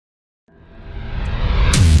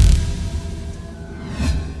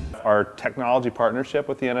our technology partnership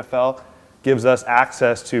with the NFL gives us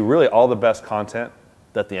access to really all the best content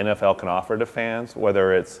that the NFL can offer to fans,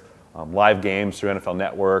 whether it's live games through NFL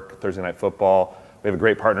Network, Thursday Night Football. We have a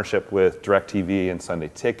great partnership with DirecTV and Sunday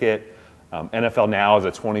Ticket. NFL Now is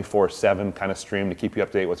a 24/7 kind of stream to keep you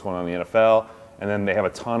up to date what's going on in the NFL. And then they have a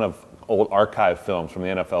ton of old archive films from the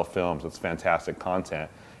NFL Films. It's fantastic content.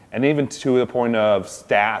 And even to the point of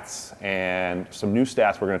stats and some new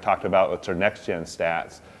stats we're going to talk about, which are next-gen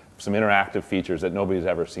stats, some interactive features that nobody's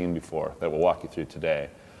ever seen before that we'll walk you through today.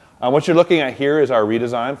 What you're looking at here is our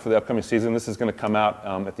redesign for the upcoming season. This is going to come out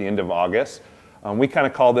at the end of August. We kind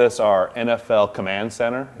of call this our NFL Command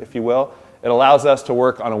Center, if you will. It allows us to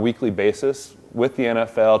work on a weekly basis with the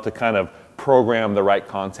NFL to kind of program the right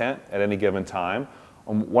content at any given time.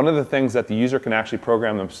 One of the things that the user can actually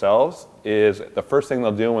program themselves is the first thing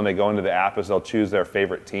they'll do when they go into the app is they'll choose their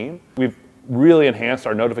favorite team. We've really enhanced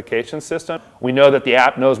our notification system. We know that the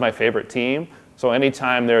app knows my favorite team, so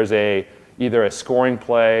anytime there's either a scoring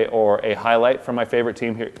play or a highlight from my favorite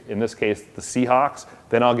team, here in this case the Seahawks,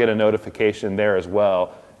 then I'll get a notification there as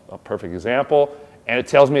well. A perfect example. And it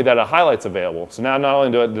tells me that a highlight's available. So now not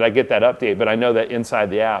only did I get that update, but I know that inside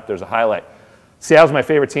the app there's a highlight. Seattle's my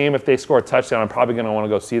favorite team. If they score a touchdown, I'm probably going to want to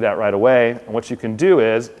go see that right away. And what you can do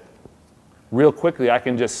is, real quickly, I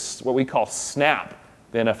can just, what we call snap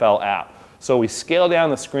the NFL app. So we scale down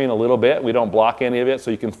the screen a little bit. We don't block any of it, so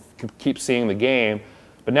you can keep seeing the game.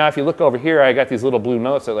 But now if you look over here, I got these little blue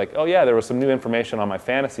notes that like, oh yeah, there was some new information on my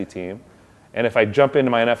fantasy team. And if I jump into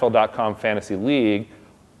my NFL.com fantasy league,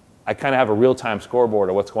 I kind of have a real-time scoreboard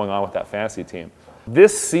of what's going on with that fantasy team.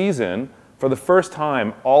 This season, for the first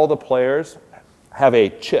time, all the players have a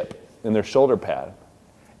chip in their shoulder pad.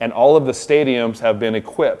 And all of the stadiums have been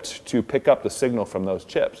equipped to pick up the signal from those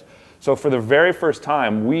chips. So for the very first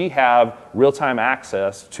time, we have real-time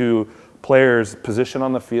access to players' position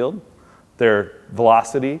on the field, their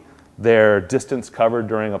velocity, their distance covered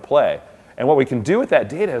during a play. And what we can do with that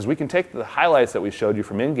data is we can take the highlights that we showed you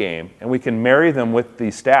from in-game and we can marry them with the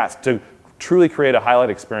stats to truly create a highlight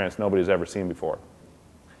experience nobody's ever seen before.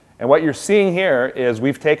 And what you're seeing here is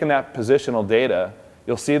we've taken that positional data.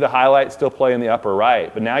 You'll see the highlight still play in the upper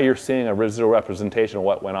right, but now you're seeing a visual representation of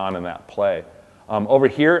what went on in that play. Over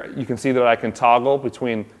here, you can see that I can toggle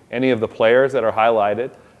between any of the players that are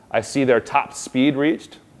highlighted. I see their top speed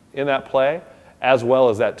reached in that play, as well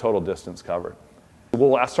as that total distance covered.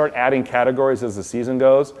 We'll start adding categories as the season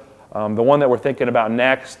goes. The one that we're thinking about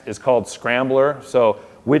next is called Scrambler. So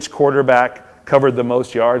which quarterback covered the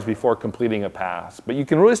most yards before completing a pass. But you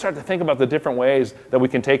can really start to think about the different ways that we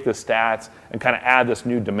can take the stats and kind of add this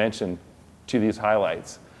new dimension to these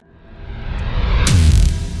highlights.